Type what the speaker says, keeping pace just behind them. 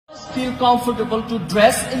feel comfortable to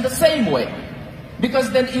dress in the same way,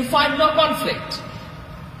 because then you find no conflict.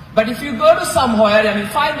 But if you go to somewhere and you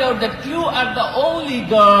find out that you are the only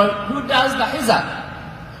girl who does the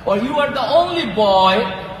hijab, or you are the only boy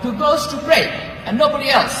who goes to pray and nobody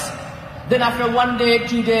else, then after 1 day,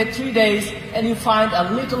 2 days, 3 days, and you find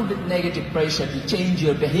a little bit negative pressure to change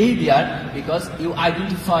your behavior because you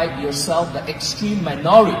identify yourself the extreme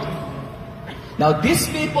minority. Now these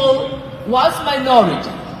people was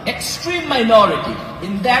minority, extreme minority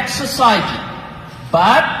in that society,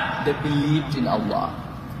 but they believed in Allah.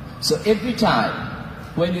 So every time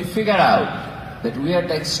when you figure out that we are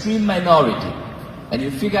the extreme minority, and you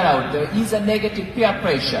figure out there is a negative peer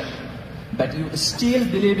pressure, but you still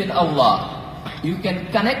believe in Allah, you can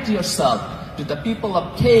connect yourself to the people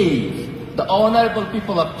of cave, the honorable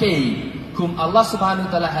people of cave, whom Allah subhanahu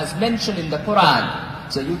wa ta'ala has mentioned in the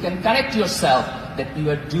Quran. So you can connect yourself that you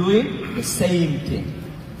are doing the same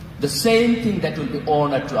thing that will be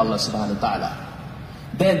honored to Allah subhanahu wa ta'ala.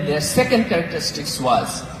 Then their second characteristics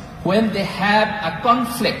was, when they have a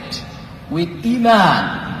conflict with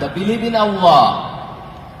Iman, the belief in Allah,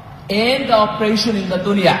 and the operation in the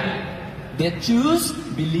dunya, they choose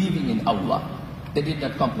believing in Allah. They did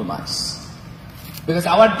not compromise. Because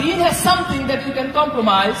our deen has something that you can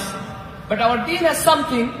compromise, but our deen has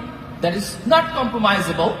something that is not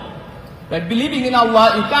compromisable. Right? Believing in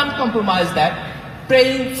Allah, you can't compromise that.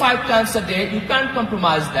 Praying 5 times a day, you can't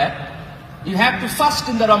compromise that. You have to fast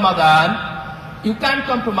in the Ramadan, you can't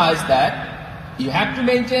compromise that. You have to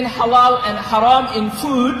maintain halal and haram in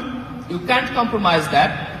food, you can't compromise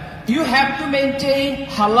that. You have to maintain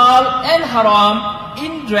halal and haram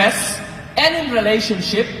in dress and in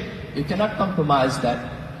relationship, you cannot compromise that.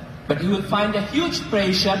 But you will find a huge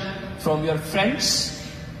pressure from your friends,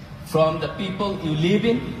 from the people you live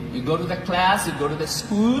in. You go to the class, you go to the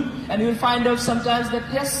school, and you will find out sometimes that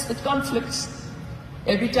yes, it conflicts.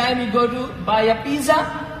 Every time you go to buy a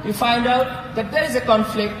pizza, you find out that there is a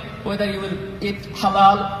conflict whether you will eat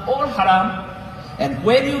halal or haram. And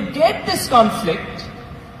when you get this conflict,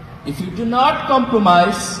 if you do not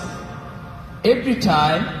compromise, every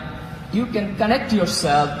time you can connect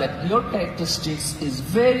yourself that your characteristics is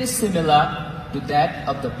very similar to that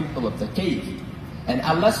of the people of the cave. And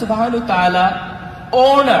Allah subhanahu wa ta'ala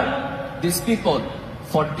honored these people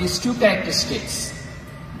for these 2 characteristics,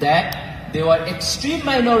 that they were extreme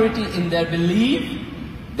minority in their belief,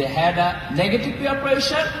 they had a negative peer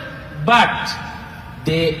pressure, but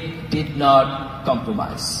they did not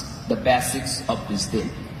compromise the basics of this thing.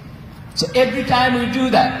 So every time we do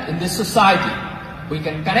that in this society, we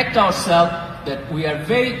can connect ourselves that we are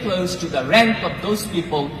very close to the rank of those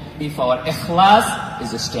people if our ikhlas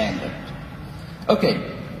is a standard. Okay,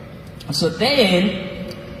 so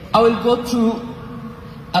then I will go through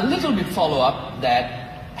a little bit follow-up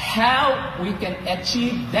that how we can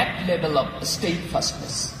achieve that level of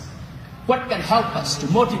steadfastness. What can help us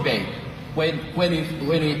to motivate when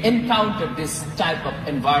we encounter this type of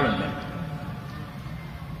environment?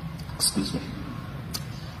 Excuse me.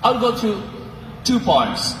 I'll go through 2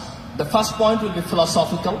 points. The first point will be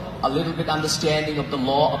philosophical, a little bit understanding of the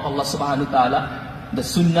law of Allah subhanahu wa ta'ala, the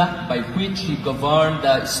sunnah by which He governed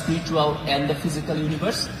the spiritual and the physical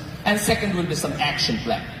universe. And second will be some action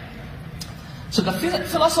plan. So the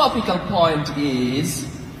philosophical point is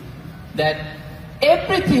that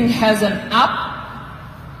everything has an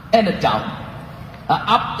up and a down. An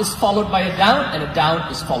up is followed by a down, and a down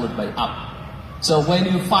is followed by up. So when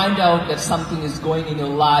you find out that something is going in your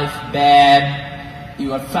life bad,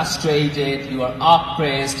 you are frustrated, you are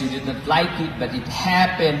oppressed, you did not like it, but it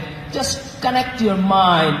happened, just connect your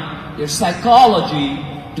mind, your psychology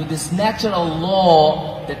to this natural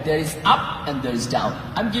law that there is up and there is down.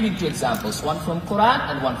 I'm giving 2 examples, one from Quran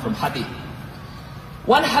and one from Hadith.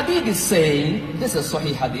 One Hadith is saying, this is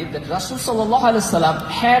Sahih Hadith, that Rasul sallallahu alaihi wasallam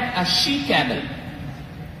had a she-camel,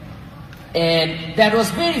 and that was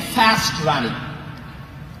very fast running.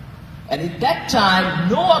 And at that time,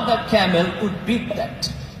 no other camel could beat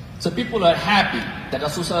that. So people are happy that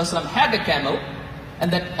Rasulullah ﷺ had a camel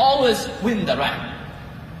and that always win the run.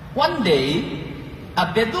 One day,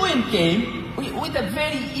 a Bedouin came with a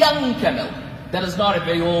very young camel. That is not a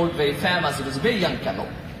very old, very famous, it was a very young camel.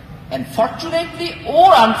 And fortunately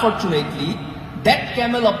or unfortunately, that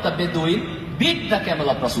camel of the Bedouin beat the camel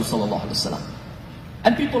of Rasulullah ﷺ.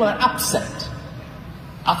 And people are upset.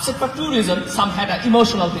 Upset for 2 reasons. Some had an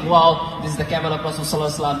emotional thing. Wow, this is the camel of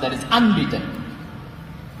Rasulullah that is unbeaten.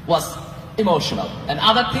 Was emotional. And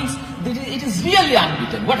other things, it is really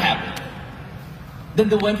unbeaten. What happened? Then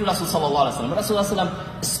they went to Rasulullah.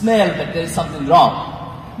 Rasulullah smelled that there is something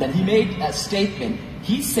wrong. Then he made a statement.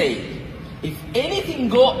 He said If anything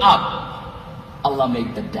go up, Allah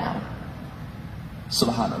make that down.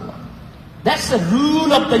 Subhanallah. That's the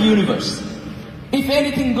rule of the universe. If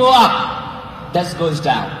anything go up, that goes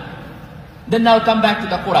down. Then now come back to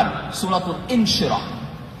the Quran, Surah Al-Inshirah.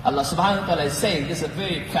 Allah subhanahu wa ta'ala is saying, this is a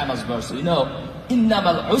very famous verse, you know,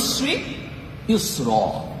 Innamal usri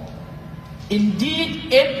yusra.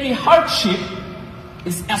 Indeed, every hardship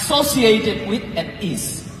is associated with an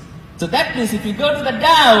ease. So that means if you go to the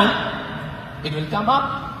down, it will come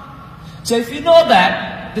up. So if you know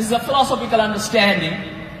that, this is a philosophical understanding,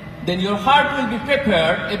 then your heart will be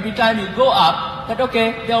prepared every time you go up, that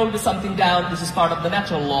okay, there will be something down, this is part of the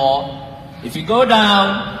natural law. If you go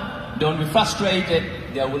down, don't be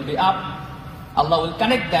frustrated, there will be up. Allah will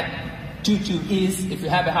connect that to ease. If you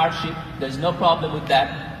have a hardship, there's no problem with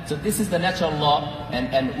that. So this is the natural law,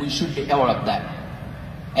 and we should be aware of that.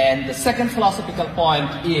 And the second philosophical point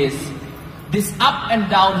is, this up and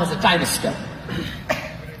down has a time scale.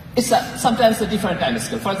 It's sometimes a different time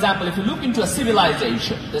scale. For example, if you look into a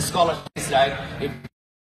civilization, the scholar says, right, if